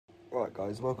Right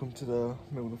guys, welcome to the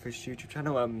Milton Fish YouTube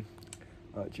channel. I'm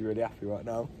actually really happy right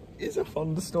now. It's a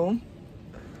thunderstorm.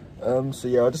 So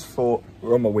yeah, I just thought,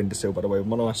 we're on my windowsill by the way, with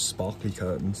my nice sparkly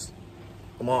curtains.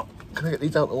 Can I get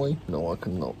these out of the way? No, I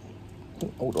cannot.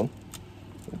 Oh, hold on.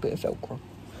 A bit of Velcro.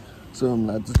 So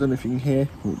lads, I don't know if you can hear,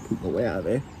 I'll put my way out of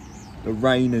there. The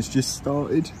rain has just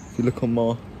started. If you look on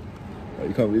my,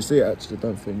 you can't really see it actually, I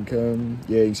don't think.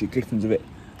 Yeah, you can see glimpses of it.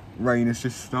 Rain has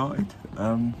just started.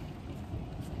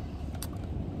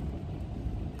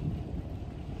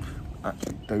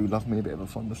 Actually do love me a bit of a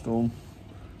thunderstorm.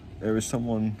 There is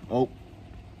someone, oh,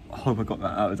 I hope I got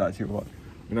that out, it's actually right.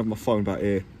 I'm gonna have my phone back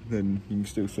here, then you can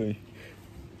still see.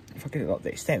 If I get it like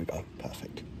this, there we go,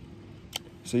 perfect.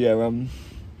 So yeah,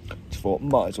 just thought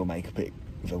might as well make a bit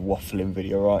of a waffling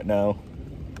video right now.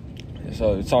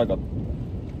 So it's like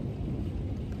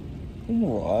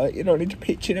alright, you don't need to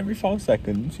pitch in every 5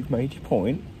 seconds, you've made your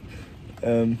point.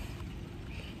 Oh,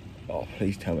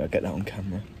 please tell me I get that on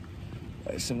camera.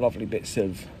 There's some lovely bits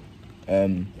of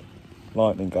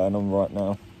lightning going on right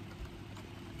now.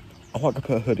 I might go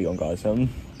put a hoodie on, guys. I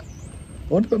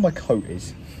wonder where my coat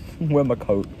is. Where my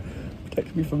coat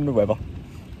protects me from the weather.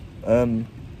 I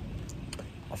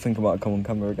think I might come on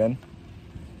camera again.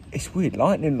 It's weird,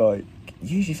 lightning, like,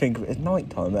 you usually think of it as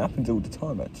night time. It happens all the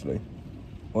time, actually.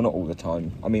 Well, not all the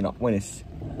time. I mean, like, when it's...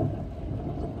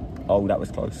 Oh, that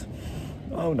was close.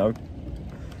 Oh, no.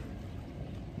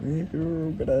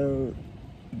 Get out.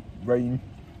 Rain.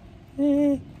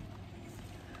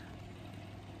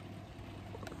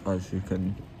 As you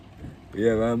can,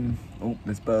 yeah. Oh,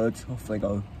 there's birds. Off they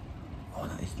go. Oh,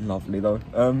 that is lovely though.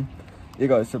 Yeah,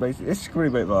 guys. So basically, this is really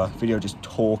a bit of a video just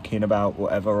talking about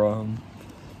whatever.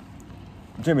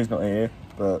 Jimmy's not here,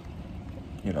 but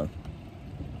you know,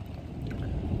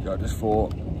 yeah, I just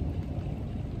thought.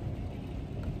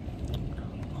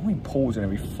 I mean, pausing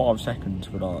every 5 seconds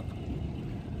for that.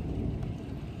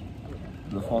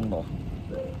 The thunder.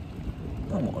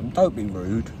 Come on, don't be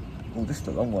rude. Oh, this is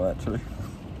the long one actually.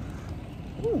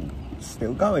 Ooh, it's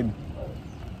still going.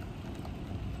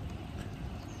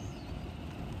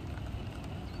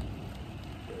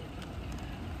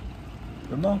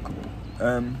 Remarkable.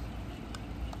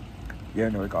 Yeah,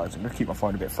 anyway guys, I'm gonna keep my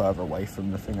phone a bit further away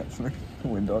from the thing actually. The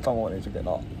window. I don't want it to get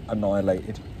like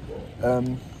annihilated.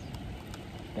 And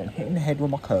hitting the head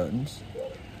with my curtains.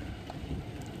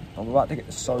 I'm about to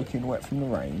get soaking wet from the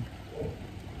rain.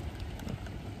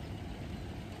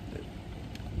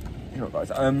 You know what,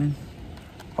 guys,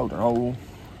 hold on,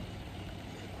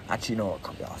 actually, no, I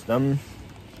can't be asked. Yeah,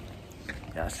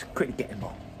 let's quickly get in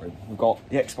my room. We've got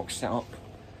the Xbox set up.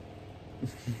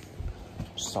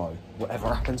 So, whatever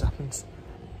happens, happens.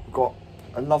 We've got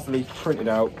a lovely printed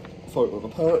out photo of a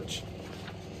perch.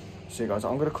 So, guys,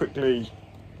 I'm going to quickly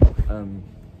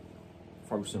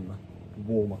throw some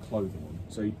warmer clothing on.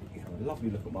 So, you can have a lovely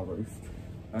look at my roof.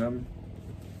 Guys, I'm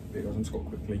just going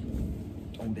to quickly...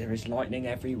 Oh, there is lightning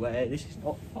everywhere. This is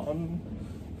not fun.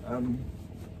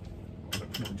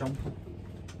 Put my jumper.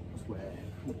 What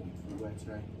do we wear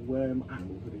today? Wear my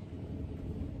animal hoodie.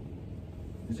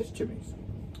 Is this Jimmy's?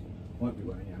 Won't be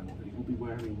wearing the animal hoodie. We'll be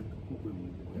wearing what will we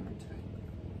be wearing today?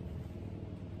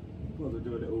 Well, I'll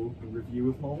do a little review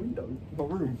of my window, my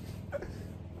room.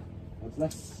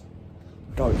 Let's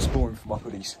go exploring for my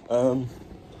hoodies.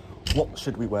 What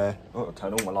should we wear? Oh, I'll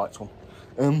turn all my lights on.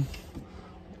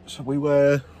 So we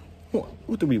wear,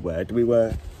 what do we wear? Do we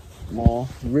wear my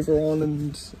River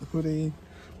Island hoodie?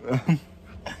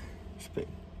 It's a bit,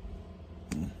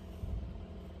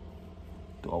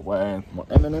 do I wear my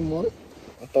M&M one?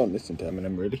 I don't listen to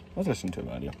M&M really. I was listening to him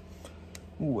earlier.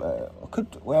 Ooh, I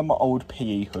could wear my old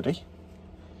PE hoodie.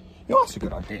 Yeah, that's a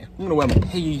good idea. I'm gonna wear my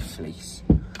PE fleece.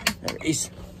 There it is.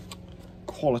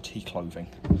 Quality clothing.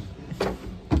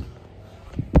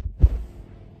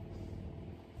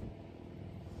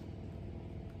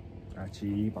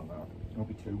 Actually, I'll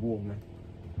be too warm then.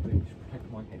 Please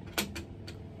protect my head.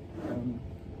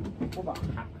 What about a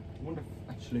hat? I wonder if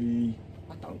actually,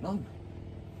 I don't know.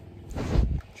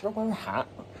 Should I wear a hat?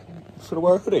 Should I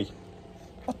wear a hoodie?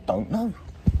 I don't know.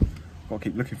 Gotta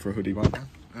keep looking for a hoodie right now.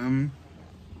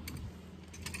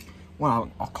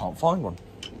 Well, I can't find one.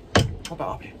 What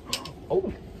about up here?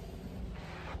 Oh,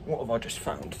 what have I just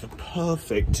found? The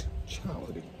perfect shower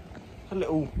hoodie. A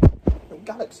little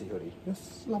Galaxy hoodie.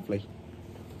 That's lovely.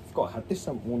 I've got to have this.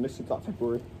 I haven't worn this since like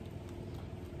February.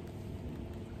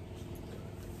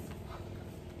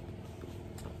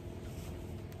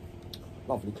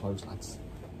 Lovely clothes, lads.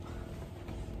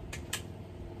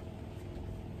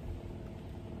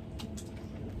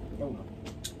 Oh no.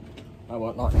 I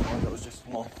won't like mine, that was just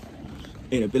my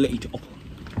inability to operate.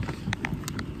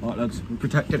 Right lads, we're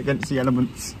protected against the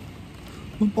elements.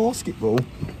 my basketball.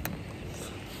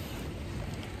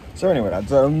 So anyway,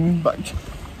 lads, back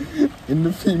in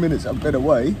the few minutes I've been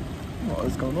away. What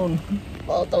is going on?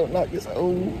 Oh, don't like this at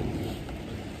all.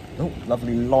 Oh,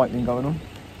 lovely lightning going on.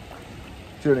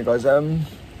 So anyway, guys, I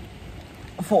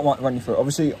thought I might run you through it.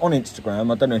 Obviously, on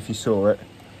Instagram, I don't know if you saw it.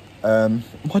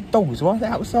 My dogs, why are they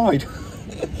outside?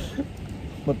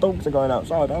 My dogs are going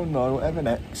outside. I don't know, whatever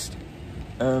next.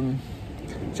 So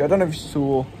I don't know if you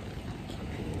saw.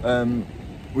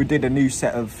 We did a new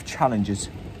set of challenges.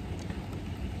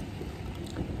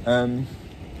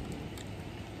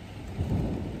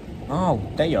 Oh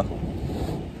dear,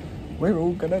 we're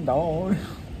all gonna die.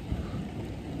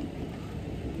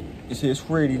 You see, it's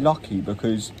really lucky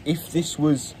because if this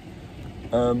was,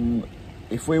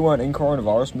 if we weren't in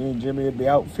coronavirus, me and Jimmy would be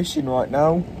out fishing right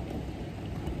now.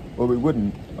 Well, we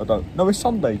wouldn't. I don't. No, it's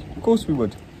Sunday. Of course we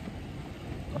would.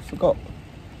 I forgot.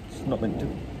 It's not meant to.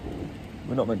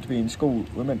 We're not meant to be in school.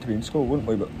 We're meant to be in school, wouldn't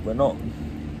we? But we're not.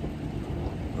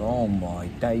 Oh my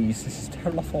days, this is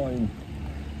terrifying.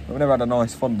 I've never had a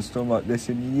nice thunderstorm like this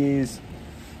in years.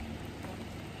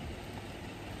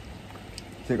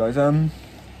 So guys, I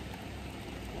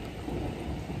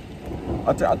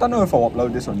don't know if I'll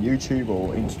upload this on YouTube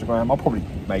or Instagram. I'll probably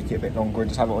make it a bit longer and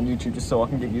just have it on YouTube just so I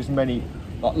can give you as many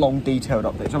like long detailed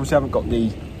updates. Obviously I haven't got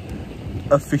the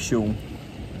official,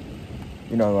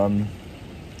 you know,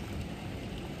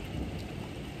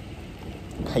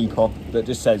 paper that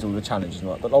just says all the challenges,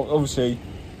 right? But obviously,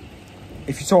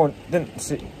 if you saw on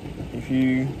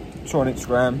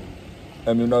Instagram,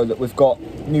 you'll know that we've got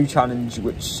new challenge,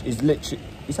 which is literally,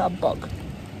 is that a bug?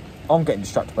 I'm getting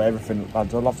distracted by everything,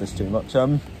 lads. I love this too much.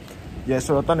 Yeah.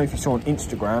 So I don't know if you saw on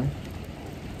Instagram.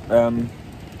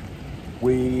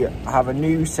 We have a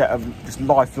new set of just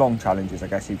lifelong challenges, I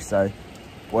guess you could say,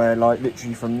 where like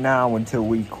literally from now until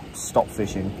we stop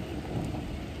fishing.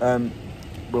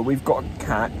 Well, we've got to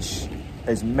catch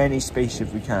as many species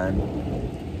as we can.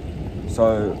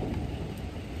 So,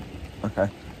 okay.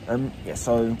 Yeah,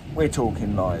 so we're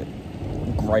talking like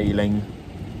grayling,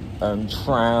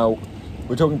 trout.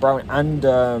 We're talking brown and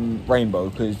rainbow,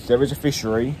 because there is a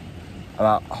fishery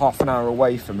about half an hour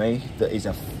away from me that is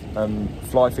a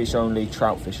fly fish only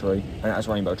trout fishery, and it has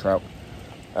rainbow trout.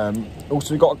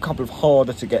 Also, we've got a couple of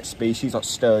harder to get species like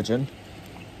sturgeon.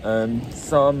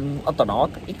 Some, I don't know,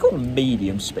 you call them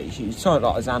medium species, something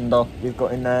like a zander we've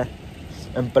got in there,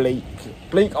 and bleak.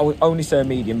 Bleak, I would only say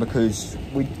medium because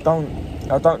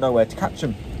I don't know where to catch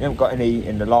them. We haven't got any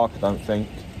in the Lark, I don't think.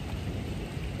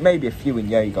 Maybe a few in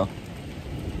Jaeger,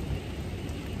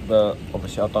 but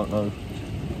obviously I don't know.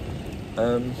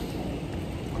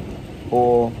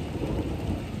 Or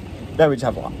then we just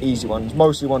have like easy ones,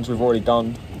 mostly ones we've already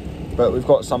done, but we've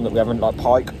got some that we haven't, like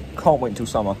pike. Can't wait until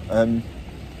summer.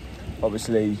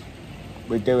 Obviously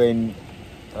we're doing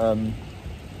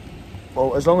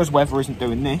well, as long as weather isn't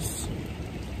doing this,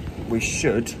 we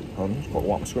should, hold on, I've got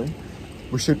one screen,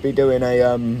 we should be doing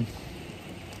a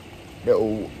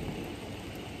little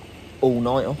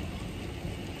all-nighter.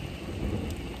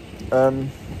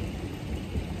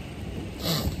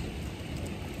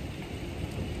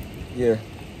 Yeah,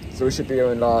 so we should be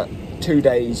doing like 2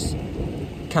 days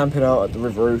camping out at the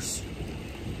River Ouse.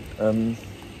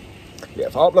 Yeah,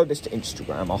 if I upload this to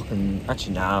Instagram, I can,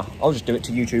 actually nah, I'll just do it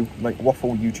to YouTube, make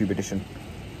Waffle YouTube edition.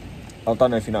 I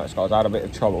don't know if you noticed, guys, I had a bit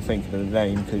of trouble thinking of the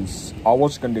name, because I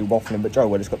was going to do Waffling, but Joe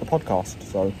Weller's got the podcast,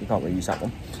 so you can't really use that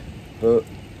one. But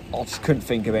I just couldn't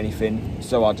think of anything,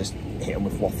 so I just hit him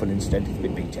with Waffle instead. It's a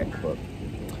bit big tech, but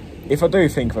if I do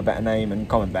think of a better name, and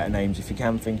comment better names if you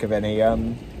can think of any,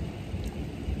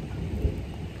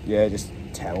 yeah, just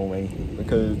tell me,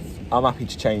 because I'm happy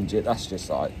to change it. That's just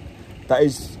like, that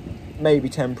is maybe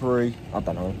temporary, I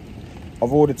don't know.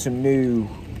 I've ordered some new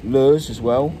lures as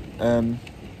well. That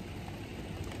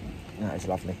is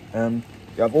lovely. Yeah,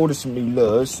 I've ordered some new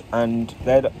lures, and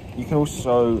you can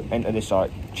also enter this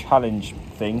like challenge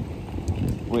thing,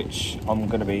 which I'm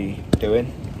going to be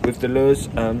doing with the lures.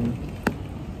 I don't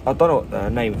know what the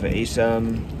name of it is.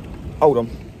 Hold on,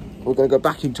 we're going to go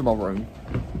back into my room.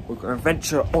 We're going to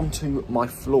venture onto my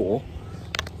floor,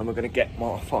 and we're going to get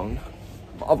my phone,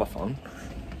 my other phone.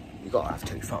 You've got to have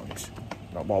 2 phones.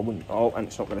 No, well, I wouldn't. Oh, and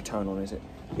it's not going to turn on, is it?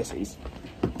 Yes, it is.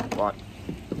 Right.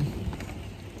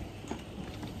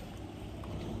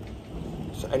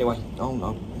 So anyway, oh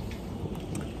no.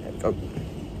 There we go.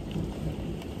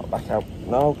 I'll back out.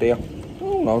 No, dear.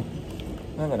 Oh no.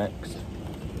 And the next.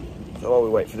 So while we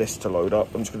wait for this to load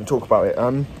up, I'm just going to talk about it.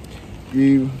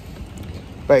 You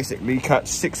basically catch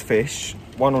 6 fish,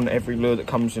 1 on every lure that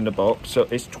comes in the box. So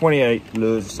it's 28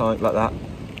 lures or something like that.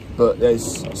 But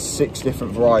there's 6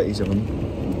 different varieties of them.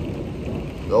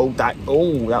 Oh, that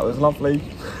was lovely.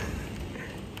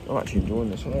 I'm actually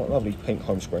enjoying this. Oh, lovely pink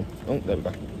home screen. Oh, there we go.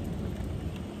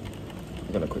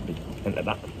 I'm going to quickly enter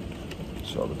that.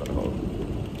 So we're going to go.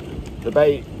 The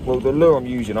bait, well, the lure I'm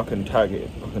using, I can tag it.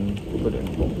 I can put it in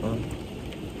the bottom.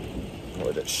 What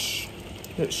is it?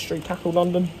 Is it Street Tackle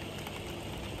London?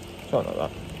 Something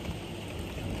like that.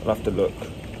 I'll have to look.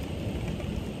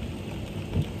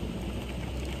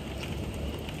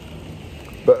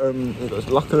 But it goes,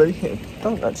 luckily, it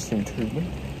don't actually seem to me.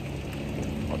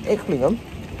 What, Icklingham?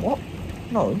 What?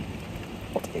 No.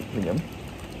 What Icklingham?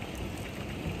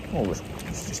 Oh, this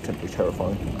just going to be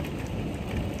terrifying.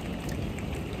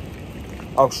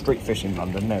 Oh, Street Fishing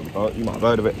London, there we go. You might have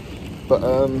heard of it. But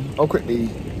I'll quickly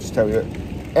just tell you.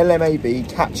 LMAB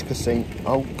Catch Casino.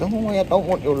 Oh, go away, I don't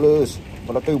want your lures.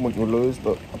 Well, I do want your lures,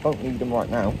 but I don't need them right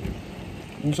now.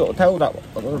 You can sort of tell that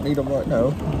I don't need them right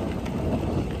now.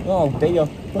 Oh dear,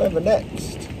 whatever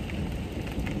next?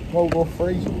 World War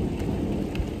III.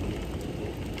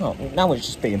 Oh, now it's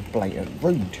just being blatant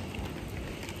rude.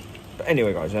 But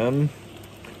anyway, guys,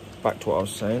 back to what I was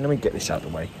saying. Let me get this out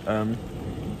of the way.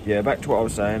 Yeah, back to what I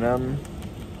was saying.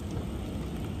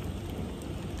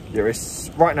 Yeah,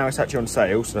 right now it's actually on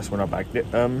sale, so that's when I bagged it.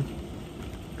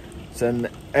 It's an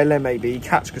LMAB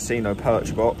Catch Casino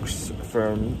perch box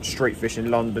from Street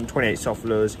Fishing London, 28 soft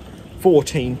lures,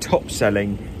 14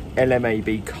 top-selling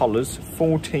LMAB colours,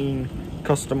 14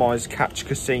 customised Catch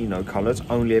Casino colours,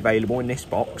 only available in this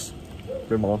box.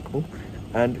 Remarkable.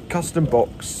 And custom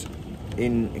box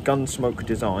in Gunsmoke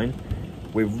design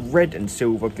with red and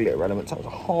silver glitter elements. That was a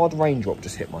hard raindrop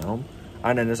just hit my arm.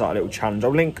 And then there's like a little challenge.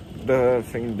 I'll link the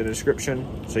thing in the description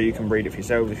so you can read it for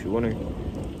yourselves if you want to.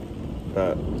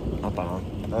 But I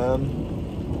don't know.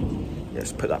 Yeah,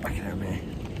 let's put that back in there.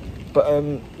 But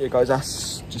yeah, guys,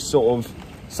 that's just sort of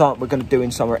something we're going to do in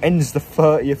summer. It ends the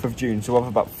 30th of June, so we'll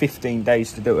have about 15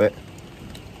 days to do it.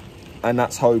 And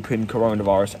that's hoping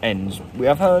coronavirus ends. We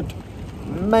have heard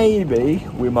maybe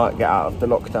we might get out of the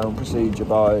lockdown procedure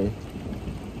by,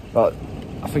 but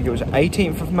I think it was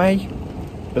 18th of May.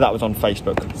 But that was on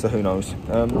Facebook, so who knows.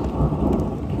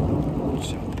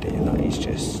 So dear, that is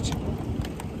just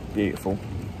beautiful.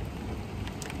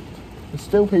 There's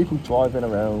still people driving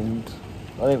around.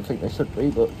 I don't think they should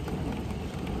be, but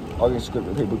I just get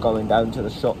people going down to the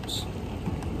shops.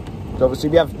 So obviously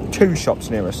we have two shops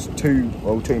near us, two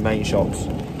main shops.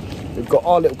 We've got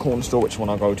our little corner store, which one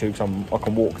I go to, because I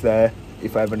can walk there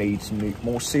if I ever need some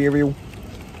more cereal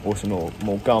or some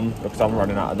more gum, because I'm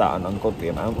running out of that an ungodly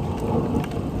amount.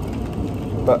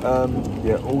 But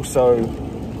yeah, also,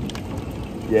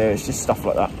 yeah, it's just stuff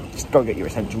like that. Just go get your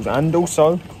essentials. And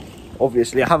also,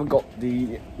 obviously, I haven't got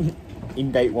the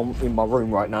in-date one in my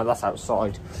room right now. That's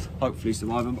outside, hopefully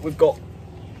surviving. But we've got,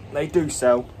 they do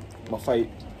sell probably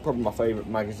my favourite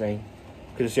magazine,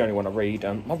 because it's the only one I read.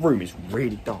 My room is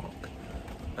really dark.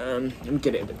 Let me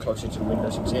get it a bit closer to the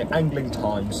window so you can see it. Angling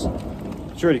Times.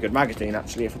 It's a really good magazine,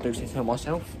 actually, if I do say so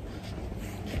myself.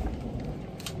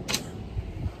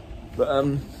 But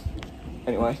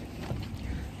anyway,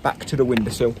 back to the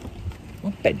windowsill. My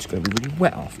bed's going to be really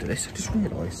wet after this, I just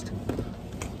realised.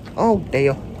 Oh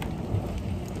dear.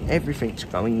 Everything's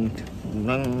going to...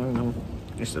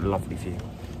 It's a lovely view.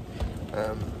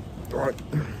 Right.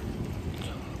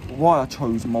 Why I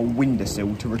chose my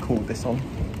windowsill to record this on,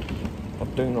 I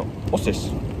do not... What's this?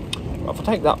 If I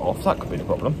take that off, that could be the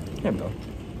problem. There we go.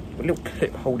 A little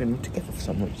clip holding them together for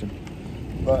some reason.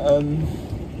 But,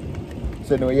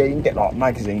 so anyway, yeah, you can get like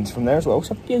magazines from there as well. It's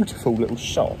a beautiful little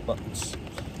shop. That's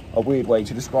a weird way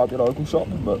to describe your local shop,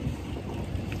 but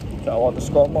that's how I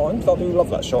describe mine, because I do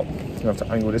love that shop. I have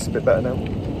to angle this a bit better now.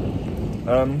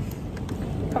 Have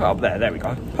it up there we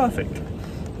go. Perfect.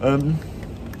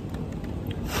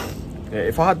 Yeah,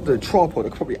 if I had the tripod, I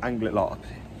could probably angle it like,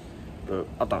 but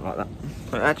I don't like that.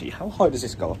 Actually, how high does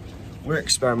this go up? We're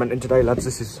experimenting today, lads.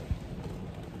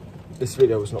 This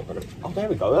video is not gonna... Oh, there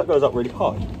we go. That goes up really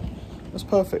high. That's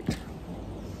perfect.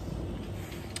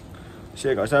 So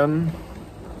yeah, guys.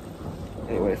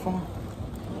 Anyway, if I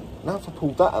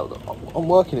pulled that out, I'm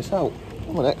working this out.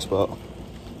 I'm an expert.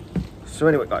 So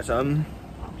anyway, guys.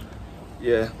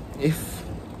 Yeah, if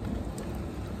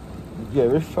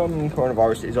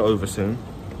coronavirus is over soon,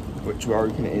 which we're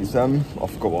hoping it is. I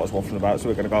forgot what I was waffling about, so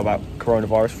we're going to go about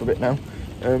coronavirus for a bit now.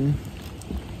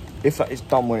 If that is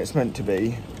done when it's meant to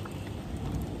be,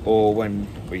 or when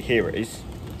we hear it is,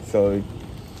 so I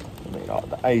mean, like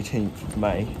the 18th of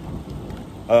May. I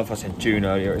don't know if I said June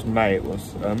earlier, it was May. It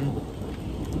was.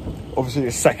 Obviously,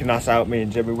 the second that's out, me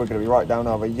and Jimmy, we're going to be right down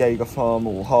either Jaeger Farm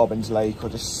or Harbins Lake, or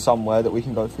just somewhere that we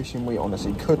can go fishing. We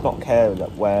honestly could not care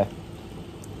that where.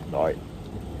 Like,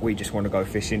 we just want to go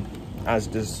fishing. as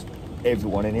does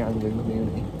everyone in the angling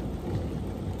community.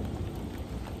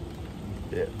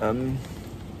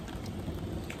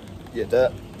 Yeah,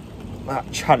 that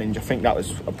challenge, I think that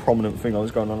was a prominent thing I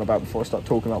was going on about before I start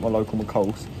talking about my local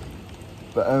McColl's.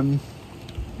 But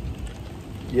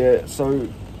yeah, so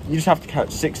you just have to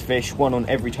catch 6 fish, 1 on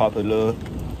every type of lure.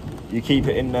 You keep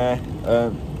it in there,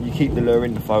 you keep the lure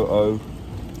in the photo.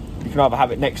 You can either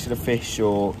have it next to the fish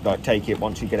or like take it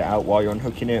once you get it out while you're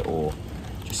unhooking it, or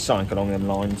just something along them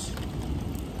lines.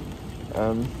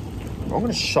 I'm going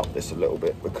to shut this a little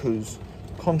bit because,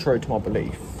 contrary to my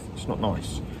belief, it's not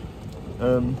nice.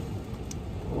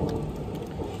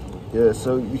 Yeah,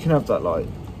 so you can have that light.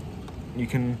 You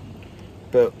can,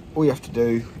 but all you have to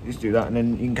do is do that, and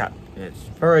then you can get. It's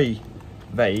very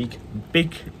vague.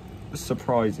 Big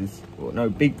surprises, or no,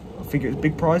 big. I think it's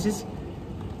big prizes.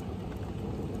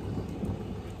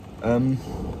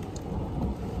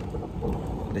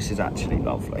 This is actually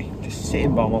lovely. Just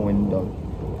sitting by my window,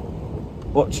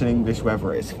 watching English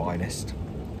weather at its finest.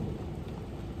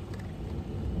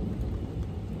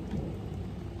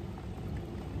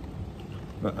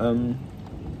 But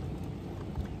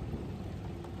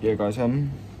yeah, guys. So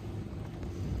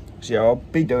yeah, I'll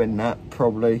be doing that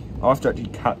probably. I have to actually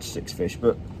catch 6 fish,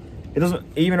 but it doesn't.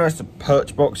 Even though it's a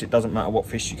perch box, it doesn't matter what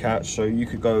fish you catch. So you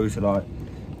could go to like,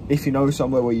 if you know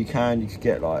somewhere where you could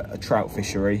get like a trout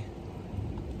fishery,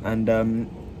 and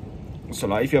so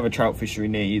like if you have a trout fishery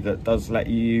near you that does let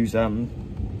you use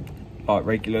like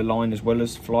regular line as well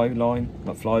as fly line,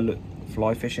 like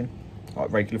fly fishing,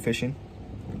 like regular fishing.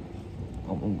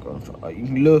 I'm going to try. You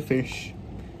can lure fish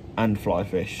and fly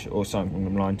fish or something along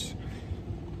them lines.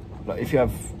 Like if you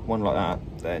have one like that,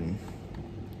 then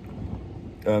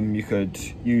you could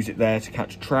use it there to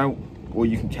catch trout, or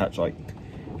you can catch like,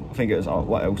 I think it was,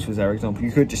 what else was their example?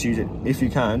 You could just use it, if you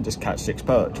can, just catch 6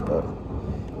 perch, but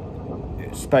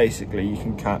it's basically you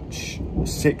can catch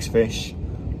 6 fish,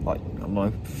 like, I don't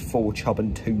know, 4 chub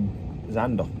and 2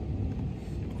 zander.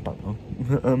 I don't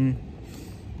know.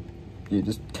 You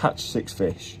just catch 6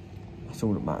 fish, that's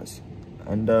all that matters.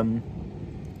 And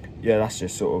yeah, that's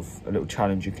just sort of a little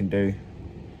challenge you can do.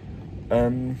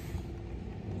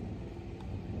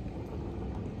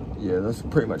 Yeah, that's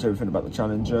pretty much everything about the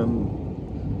challenge.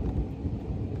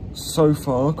 So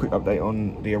far, quick update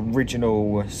on the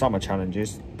original summer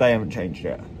challenges. They haven't changed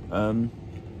yet.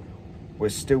 We're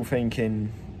still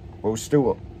thinking, well,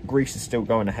 Greece is still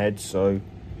going ahead, so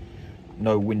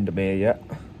no Windermere yet,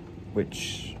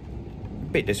 which I'm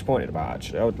a bit disappointed about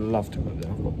actually. I would love to go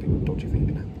there. I've got a big dodgy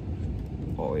finger now.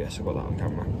 Oh yes, I got that on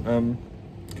camera.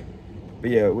 But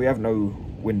yeah, we have no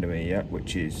Windermere yet,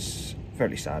 which is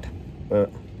fairly sad.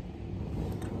 But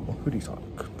my hoodie's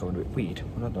like drawing a bit weird,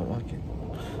 and I don't like it.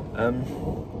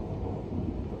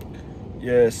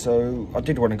 Yeah, so I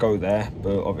did want to go there,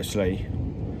 but obviously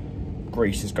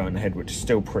Greece is going ahead, which is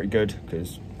still pretty good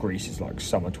because Greece is like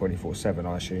summer 24/7,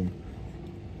 I assume.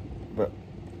 But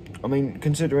I mean,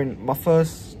 considering my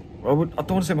first, I don't want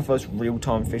to say my first real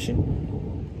time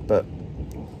fishing, but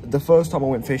the first time I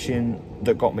went fishing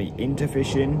that got me into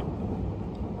fishing,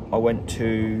 I went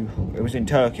to, it was in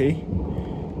Turkey.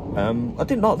 I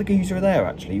didn't like the geezer there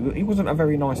actually. He wasn't a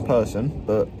very nice person,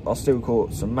 but I still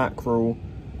caught some mackerel.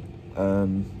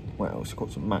 What else? I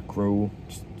caught some mackerel,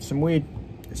 some weird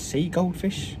sea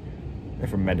goldfish. They're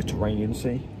from Mediterranean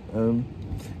Sea.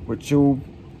 Which will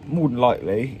more than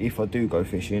likely, if I do go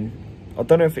fishing, I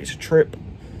don't know if it's a trip,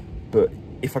 but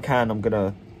if I can, I'm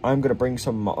gonna bring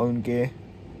some of my own gear.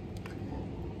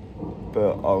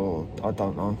 But I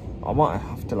don't know. I might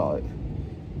have to like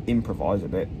improvise a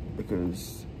bit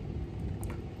because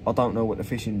I don't know what the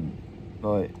fishing,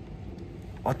 like,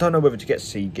 I don't know whether to get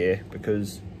sea gear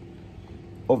because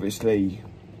obviously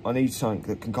I need something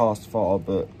that can cast far,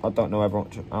 but I don't know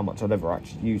how much I'd ever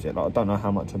actually use it. Like, I don't know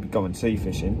how much I'd be going sea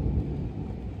fishing.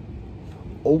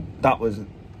 Oh, that was,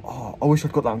 oh, I wish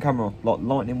I'd got that on camera. Like,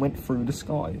 lightning went through the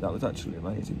sky. That was actually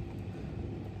amazing.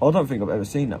 I don't think I've ever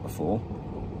seen that before.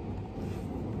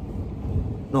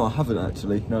 No, I haven't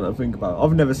actually, now that I think about it.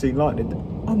 I've never seen lightning.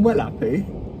 I'm well happy.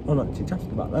 I'm actually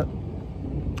chuffed about that.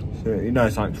 So, you know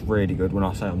something's really good when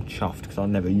I say I'm chuffed, because I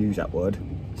never use that word.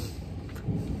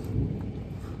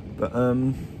 But,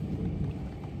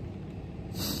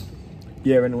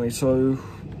 yeah, anyway, so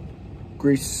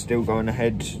Greece is still going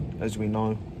ahead, as we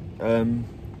know. I'm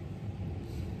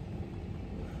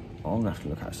going to have to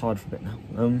look outside for a bit now.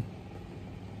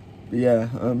 But yeah,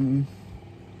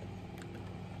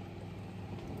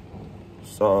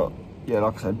 so, yeah,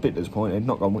 like I said, a bit disappointed,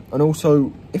 not going. And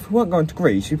also, if we weren't going to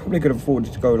Greece, we probably could have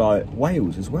afforded to go, like,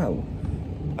 Wales as well.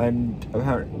 And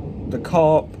apparently, the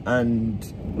carp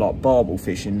and like barbel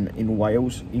fishing in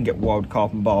Wales. You can get wild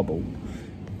carp and barbel,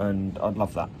 and I'd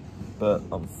love that. But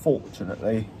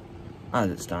unfortunately, as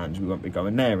it stands, we won't be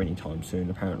going there anytime soon,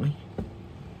 apparently.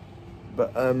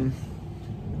 But I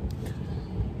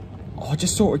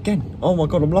just saw it again. Oh my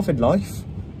god, I'm loving life.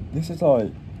 This is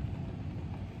like,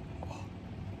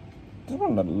 this is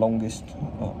one of the longest.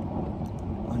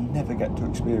 I never get to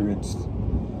experience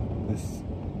this.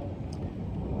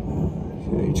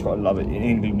 You just gotta love it. In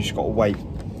England, you just gotta wait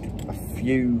a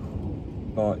few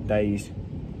days.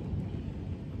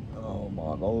 Oh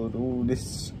my god, all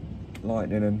this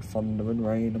lightning and thunder and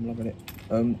rain, I'm loving it.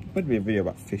 Would be a video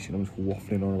about fishing. I'm just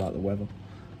waffling on about the weather.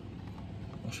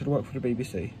 I should have worked for the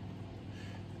BBC.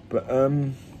 But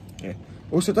yeah.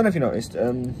 Also, I don't know if you noticed,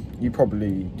 you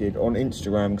probably did on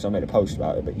Instagram, because I made a post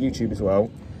about it, but YouTube as well,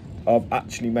 I've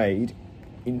actually made,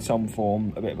 in some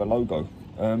form, a bit of a logo.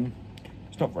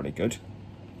 It's not really good.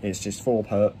 It's just 4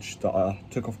 perch that I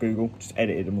took off Google, just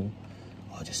edited them all.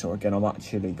 I just saw again, I'm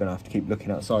actually going to have to keep looking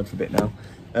outside for a bit now.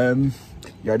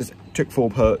 Yeah, I just took 4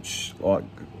 perch, like,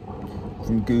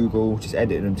 from Google, just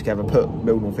edited them together, put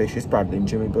Milton fish, it's Bradley and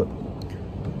Jimmy, but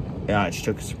yeah, it actually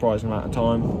took a surprising amount of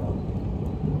time.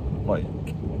 Like,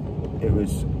 it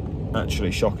was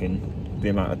actually shocking the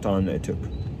amount of time that it took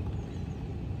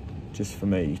just for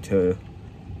me to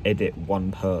edit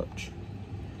 1 perch.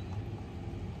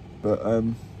 But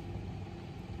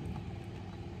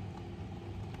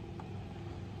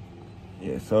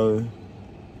yeah, so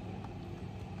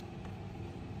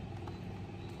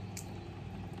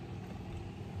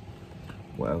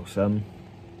what else? Oh,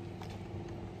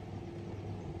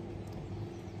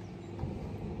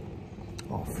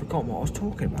 I forgot what I was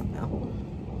talking about now.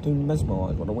 Doing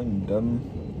mesmerised by the wind.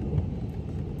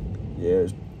 Yeah,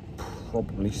 it's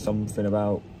probably something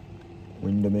about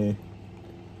Windermere,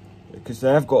 because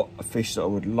they have got a fish that I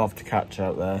would love to catch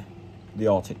out there, the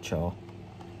Arctic char.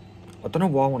 I don't know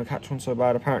why I want to catch one so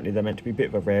bad. Apparently they're meant to be a bit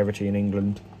of a rarity in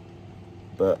England,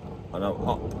 but I know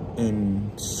up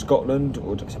in Scotland,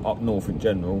 or just up north in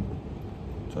general,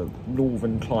 so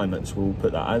northern climates we'll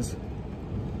put that as,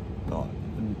 like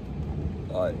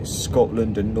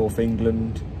Scotland and North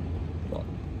England,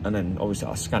 and then obviously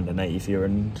like Scandinavia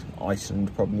and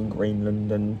Iceland, probably, and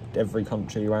Greenland, and every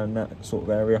country around that sort of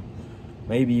area.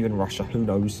 Maybe even Russia, who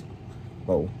knows?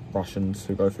 Well, Russians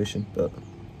who go fishing, but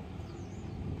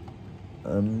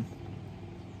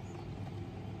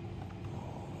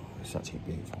it's actually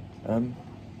beautiful.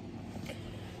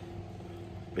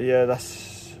 But yeah,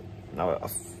 that's a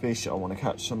fish I want to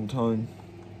catch sometime.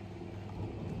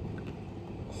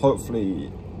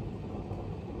 Hopefully,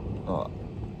 I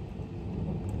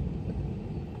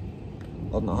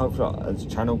don't know, hopefully as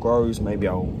the channel grows, maybe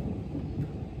I'll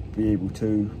be able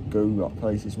to go up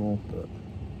places more,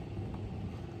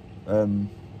 but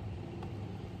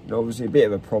obviously a bit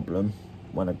of a problem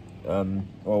when I,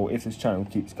 well, if this channel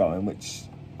keeps going, which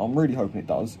I'm really hoping it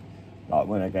does, like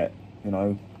when I get,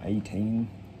 18,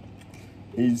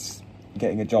 is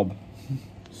getting a job.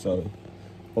 So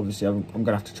obviously I'm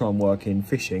gonna have to try and work in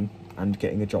fishing and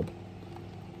getting a job.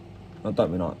 I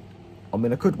don't mean like, I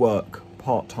could work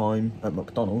part-time at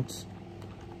McDonald's,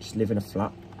 just live in a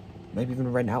flat, maybe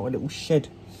even rent out a little shed.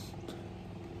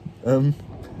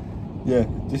 Yeah,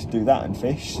 just do that and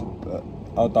fish, but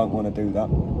I don't want to do that.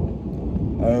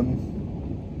 I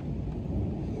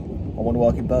want to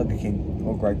work in Burger King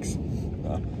or Greg's. I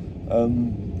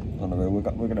don't know, we're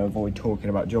going to avoid talking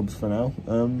about jobs for now.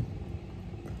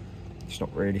 It's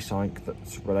not really something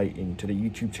that's relating to the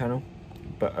YouTube channel,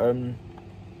 but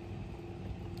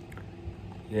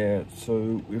yeah,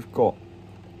 so we've got,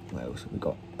 what else have we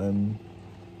got? Oh,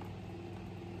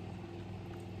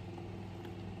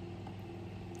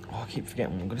 I keep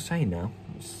forgetting what I'm going to say now.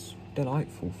 It's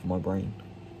delightful for my brain.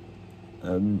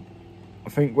 I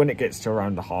think when it gets to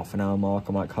around the half-an-hour mark,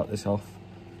 I might cut this off.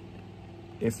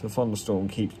 If the thunderstorm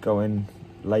keeps going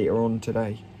later on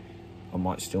today, I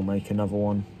might still make another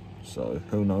one, so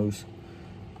who knows.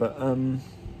 But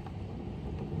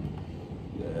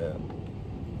yeah,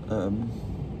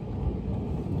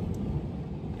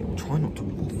 try not to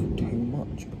waffle too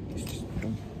much, but it's just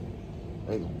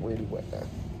it's really wet there.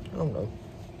 I don't know,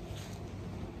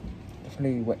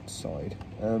 definitely wet side.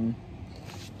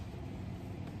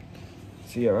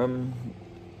 So yeah,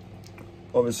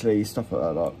 obviously stuff like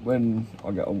that, like when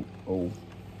I get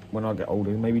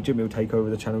older, maybe Jimmy will take over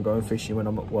the channel going fishing when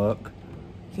I'm at work.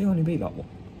 He'll only be like, what,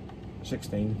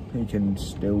 16? He can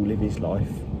still live his life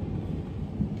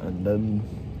and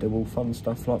do all fun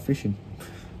stuff like fishing.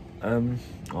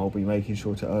 I'll be making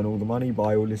sure to earn all the money,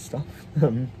 buy all this stuff.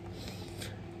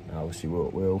 Obviously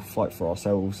we'll fight for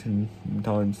ourselves in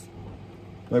times.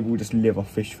 maybe we'll just live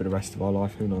off fish for the rest of our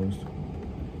life, who knows.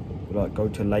 We'll like go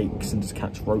to lakes and just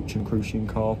catch roach and crucian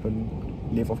carp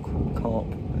and live off carp.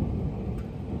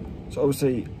 So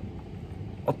obviously,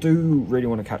 I do really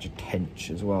want to catch a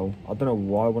tench as well. I don't know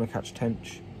why I want to catch a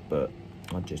tench, but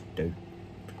I just do.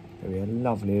 They'll be a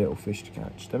lovely little fish to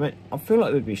catch. I feel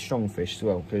like they'd be strong fish as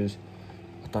well, because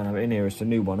I don't have it in here. It's a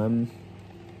new one.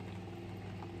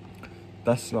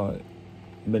 That's like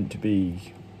meant to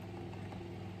be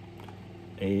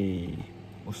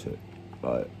what's it?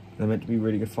 Like, they're meant to be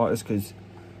really good fighters, because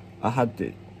I had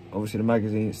it. Obviously, the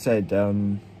magazine, it said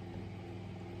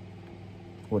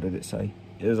what did it say?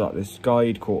 It was like this guy,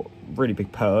 he'd caught really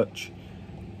big perch,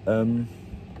 but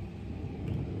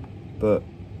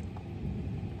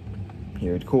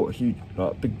here he'd caught a huge,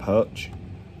 like, big perch,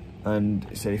 and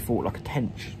it said he fought like a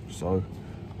tench. So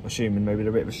I'm assuming maybe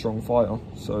they're a bit of a strong fighter.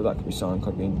 So that could be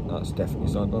something that's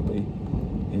definitely something I'd be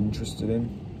interested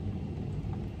in.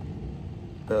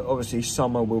 But obviously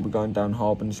summer we'll be going down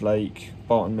Harbins Lake,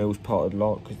 Barton Mill's part of the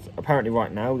lot, because apparently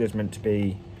right now there's meant to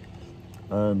be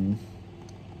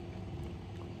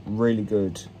really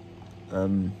good,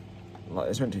 like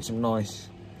there's meant to be some nice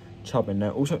chub in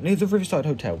there. Also near the Riverside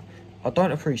Hotel, I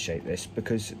don't appreciate this,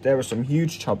 because there are some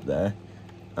huge chub there,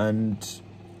 and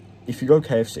if you go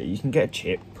KFC you can get a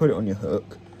chip, put it on your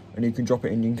hook, and you can drop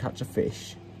it in, you can catch a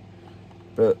fish.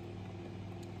 But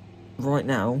right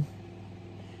now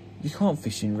you can't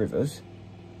fish in rivers.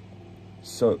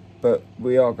 So, but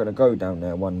we are going to go down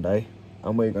there one day,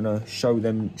 and we're going to show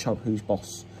them chub who's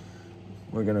boss.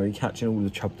 We're going to be catching all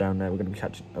the chub down there. We're going to be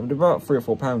catching about 3 or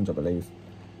 4 pounds, I believe.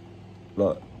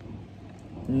 Like,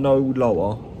 no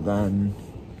lower than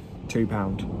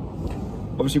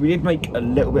 £2. Obviously, we did make a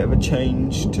little bit of a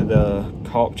change to the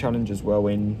carp challenge as well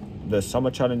in the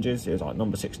summer challenges. It was like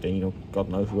number 16 or God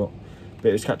knows what. But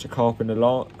it was catch a carp in the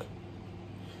lark.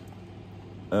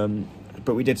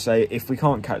 But we did say if we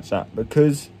can't catch that,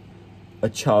 because a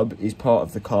chub is part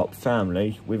of the carp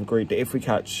family, we've agreed that if we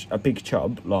catch a big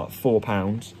chub, like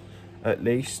 £4 at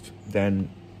least, then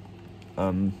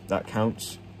that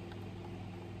counts.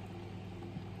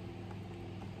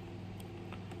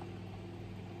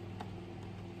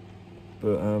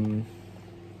 But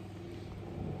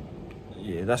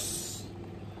yeah, that's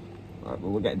right.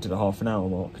 Well, we're getting to the half-an-hour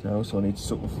mark now, so I need to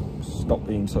sort of stop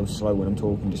being so slow when I'm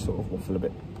talking, just sort of waffle a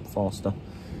bit faster.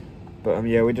 But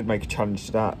yeah, we did make a challenge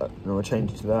to that, or a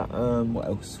change to that. What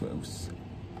else?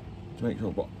 To make sure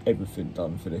I've got everything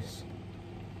done for this.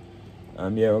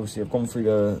 Yeah, obviously I've gone through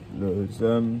the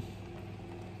lures.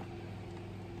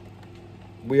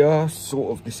 We are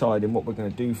sort of deciding what we're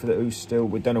going to do for the ooze still.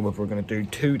 We don't know whether we're going to do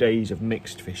 2 days of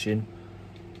mixed fishing,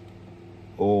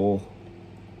 or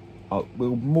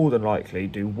we'll more than likely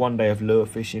do 1 day of lure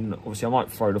fishing. Obviously I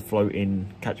might throw the float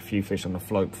in, catch a few fish on the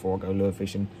float before I go lure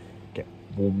fishing, get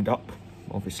warmed up.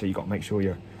 Obviously you've got to make sure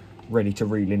you're ready to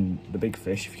reel in the big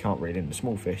fish. If you can't reel in the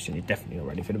small fish, then you're definitely not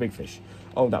ready for the big fish.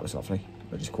 Oh, that was lovely.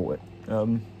 I just caught it.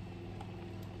 So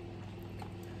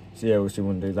yeah, we'll see,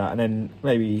 want to do that, and then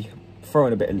maybe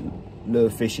throwing a bit of lure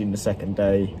fishing the second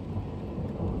day.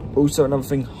 Also another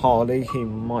thing, Harley, he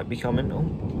might be coming. Oh,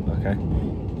 okay.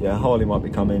 Yeah, Harley might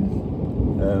be coming.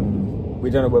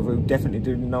 We don't know whether he'll definitely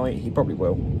do the night. He probably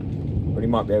will, but he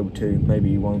might be able to. Maybe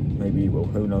he won't. Maybe he will.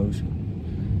 Who knows?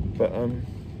 But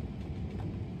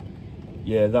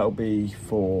yeah, that'll be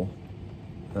for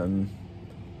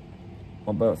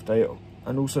my birthday,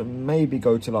 and also maybe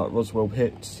go to like Roswell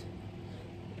Pits.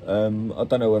 I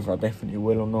don't know whether I definitely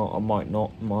will or not. I might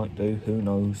not, might do, who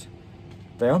knows.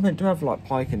 They are meant to have like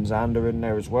pike and zander in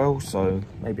there as well, so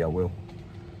maybe I will.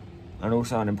 And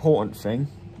also an important thing,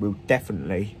 we'll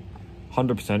definitely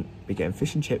 100% be getting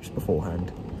fish and chips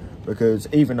beforehand, because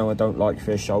even though I don't like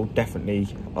fish, I'll definitely,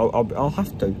 I'll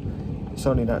have to. It's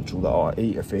only natural that I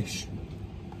eat a fish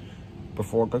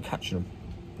before I go catching them.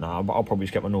 Nah, but I'll probably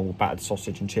just get my normal battered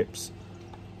sausage and chips,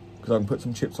 because I can put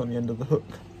some chips on the end of the hook.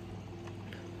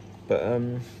 But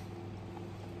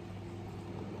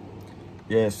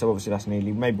yeah, so obviously that's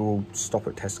nearly, maybe we'll stop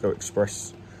at Tesco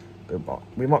Express, but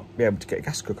we might be able to get a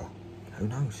gas cooker, who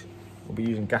knows. We'll be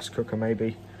using gas cooker,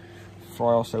 maybe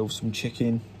fry ourselves some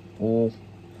chicken, or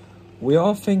we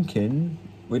are thinking,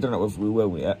 we don't know whether we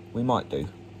will yet, we might do,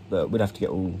 but we'd have to get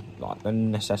all like the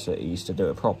necessities to do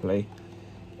it properly.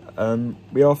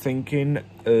 We are thinking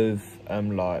of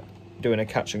like doing a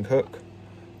catch and cook,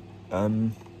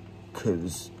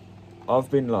 because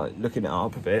I've been like looking it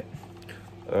up a bit,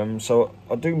 so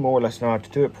I do more or less know how to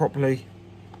do it properly,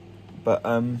 but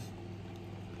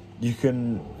you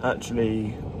can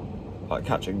actually like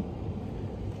catching,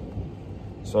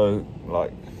 so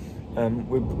like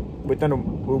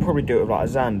we'll probably do it with like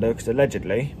a Xander, because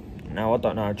allegedly, now I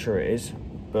don't know how true it is,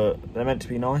 but they're meant to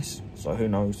be nice, so who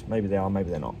knows, maybe they are, maybe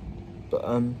they're not. But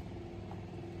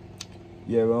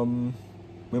yeah,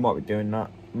 we might be doing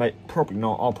that. Probably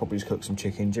not. I'll probably just cook some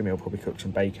chicken. Jimmy will probably cook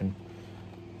some bacon.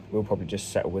 We'll probably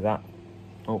just settle with that.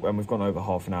 Oh, and we've gone over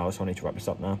half an hour, so I need to wrap this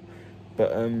up now.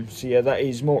 But so yeah,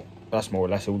 that's more or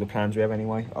less all the plans we have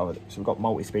anyway. So we've got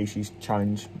multi-species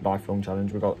challenge, lifelong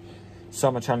challenge. We've got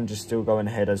summer challenges still going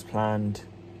ahead as planned.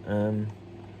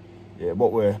 Yeah,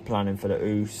 what we're planning for the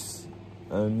Oos.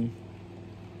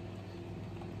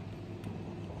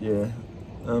 Yeah.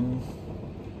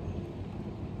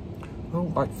 Oh,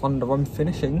 like Thunder, I'm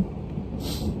finishing.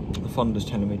 The Thunder's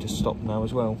telling me to stop now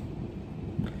as well.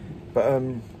 But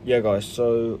yeah, guys.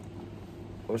 So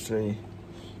obviously,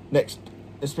 next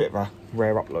it's a bit of a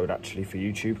rare upload actually for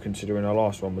YouTube, considering our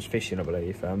last one was fishing, I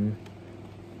believe.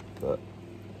 But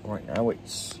right now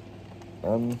it's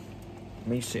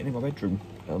me sitting in my bedroom.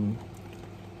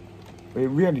 We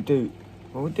really do.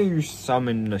 Well, we do some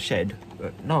in the shed,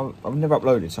 but no, I've never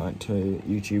uploaded something to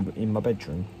YouTube in my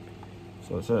bedroom.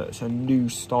 So it's a new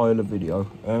style of video.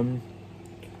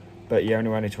 But yeah,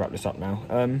 anyway, I need to wrap this up now.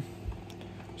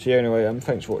 So yeah, anyway,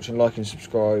 thanks for watching, like and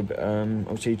subscribe.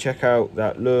 Obviously check out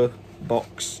that lure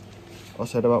box. I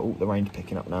said about the rain's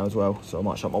picking up now as well, so I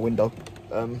might shut my window.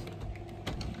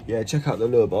 Yeah, check out the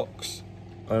lure box.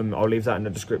 I'll leave that in the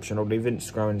description. I'll leave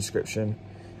Instagram in the description.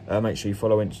 Make sure you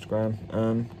follow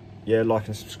Instagram. Yeah, like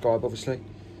and subscribe, obviously.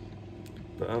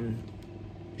 But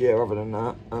yeah, other than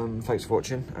that, thanks for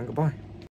watching and goodbye.